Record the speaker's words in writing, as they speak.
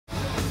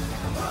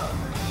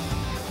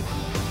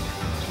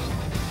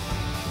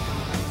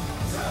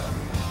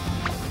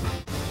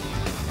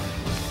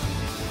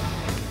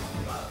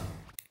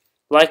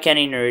Like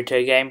any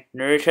Naruto game,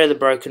 Naruto the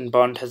Broken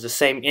Bond has the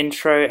same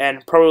intro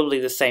and probably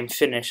the same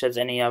finish as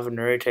any other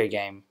Naruto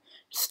game.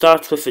 It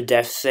starts with a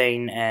death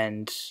scene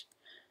and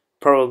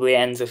probably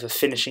ends with a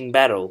finishing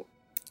battle.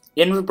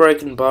 In the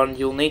Broken Bond,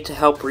 you'll need to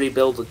help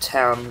rebuild the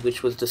town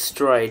which was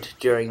destroyed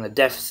during the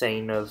death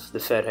scene of the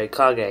third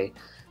Hokage.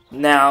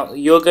 Now,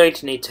 you're going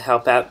to need to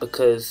help out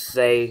because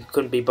they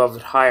couldn't be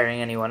bothered hiring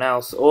anyone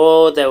else,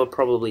 or they were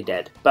probably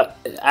dead. But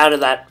out of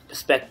that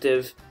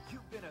perspective,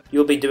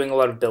 you'll be doing a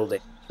lot of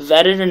building. They've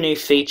added a new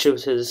feature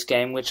to this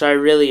game which I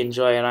really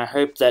enjoy, and I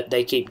hope that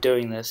they keep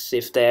doing this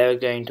if they are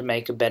going to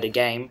make a better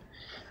game.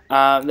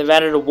 They've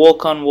added a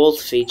walk on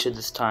walls feature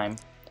this time.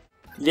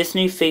 This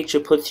new feature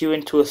puts you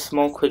into a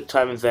small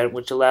QuickTime event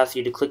which allows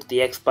you to click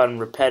the X button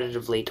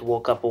repetitively to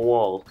walk up a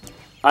wall.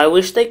 I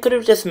wish they could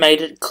have just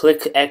made it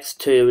click X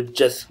to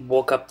just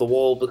walk up the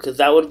wall, because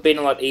that would have been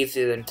a lot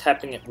easier than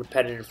tapping it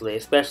repetitively,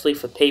 especially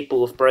for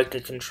people with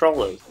broken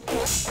controllers.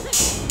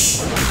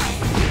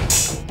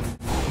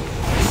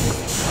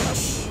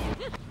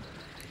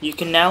 You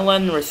can now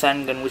learn the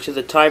Rasengan, which is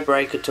a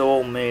tiebreaker to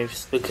all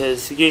moves,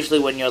 because usually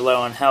when you're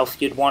low on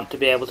health you'd want to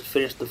be able to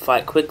finish the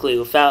fight quickly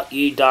without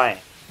you dying.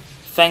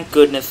 Thank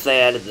goodness they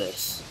added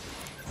this.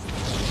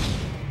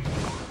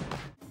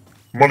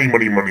 Money,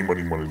 money, money,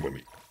 money, money,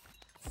 money.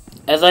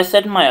 As I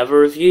said in my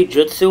other review,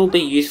 Jutsu will be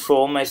used for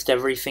almost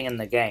everything in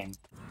the game.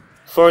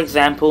 For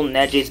example,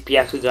 Neji's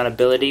Byakugan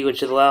ability,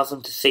 which allows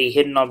him to see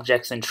hidden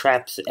objects and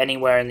traps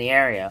anywhere in the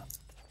area.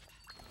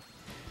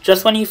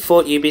 Just when you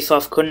thought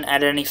Ubisoft couldn't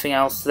add anything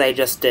else, they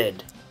just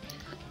did.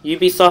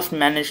 Ubisoft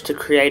managed to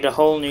create a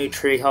whole new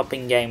tree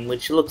hopping game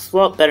which looks a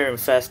lot better in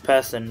first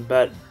person,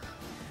 but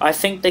I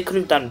think they could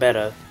have done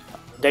better,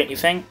 don't you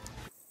think?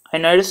 I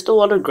noticed a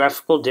lot of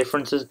graphical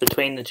differences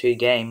between the two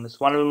games.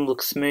 One of them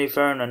looks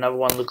smoother and another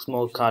one looks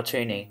more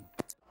cartoony.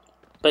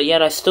 But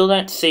yet I still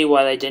don't see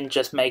why they didn't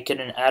just make it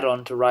an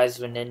add-on to Rise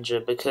of a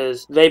Ninja,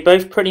 because they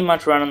both pretty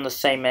much run on the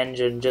same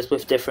engine, just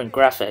with different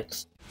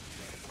graphics.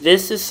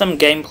 This is some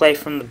gameplay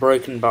from the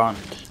Broken Bond.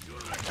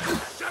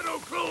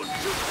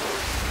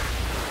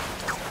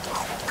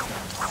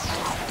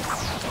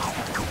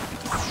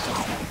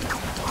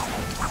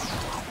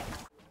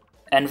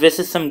 And this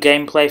is some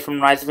gameplay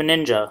from Rise of a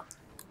Ninja.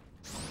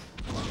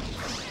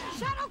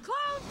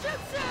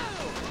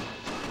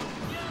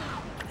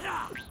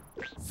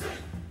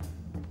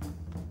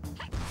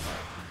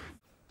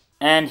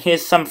 And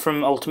here's some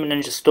from Ultimate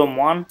Ninja Storm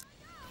 1.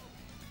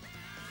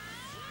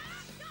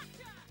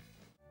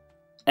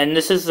 And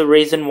this is the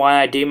reason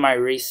why I do my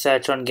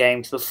research on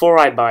games before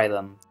I buy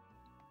them.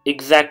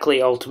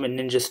 Exactly Ultimate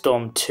Ninja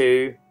Storm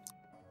 2.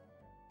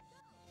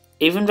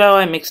 Even though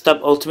I mixed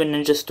up Ultimate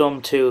Ninja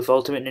Storm 2 with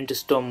Ultimate Ninja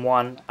Storm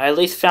 1, I at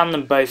least found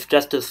them both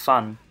just as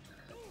fun.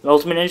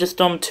 Ultimate Ninja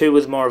Storm 2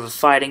 was more of a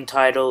fighting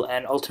title,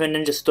 and Ultimate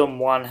Ninja Storm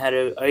 1 had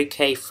an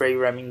okay free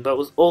roaming but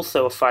was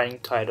also a fighting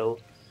title.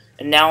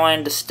 And now I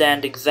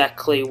understand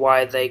exactly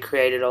why they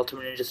created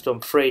Ultimate Ninja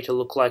Storm 3 to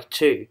look like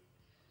 2.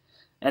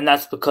 And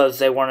that's because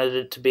they wanted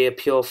it to be a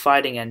pure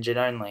fighting engine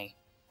only.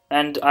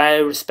 And I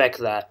respect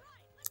that.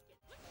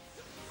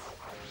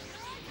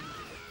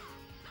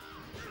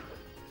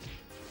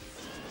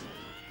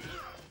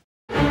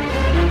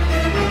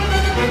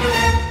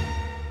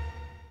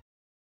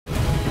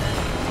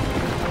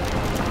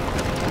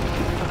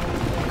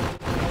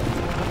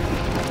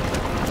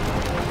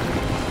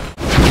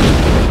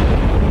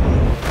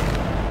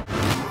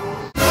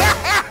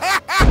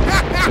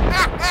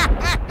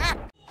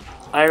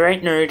 I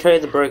rate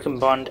Naruto the Broken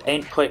Bond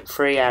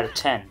 8.3 out of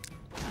 10.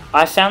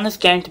 I found this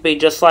game to be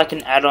just like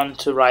an add-on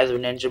to Rise of a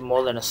Ninja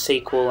more than a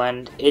sequel,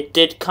 and it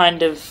did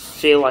kind of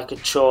feel like a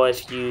chore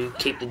if you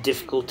keep the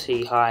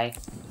difficulty high.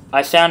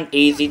 I found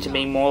easy to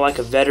be more like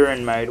a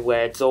veteran mode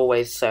where it's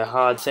always so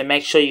hard, so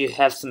make sure you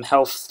have some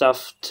health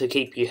stuff to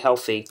keep you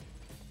healthy.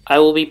 I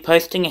will be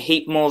posting a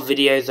heap more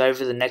videos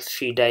over the next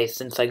few days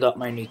since I got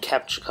my new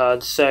capture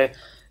cards, so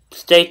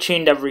stay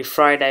tuned every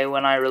Friday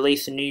when I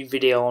release a new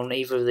video on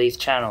either of these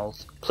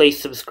channels. Please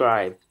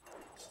subscribe.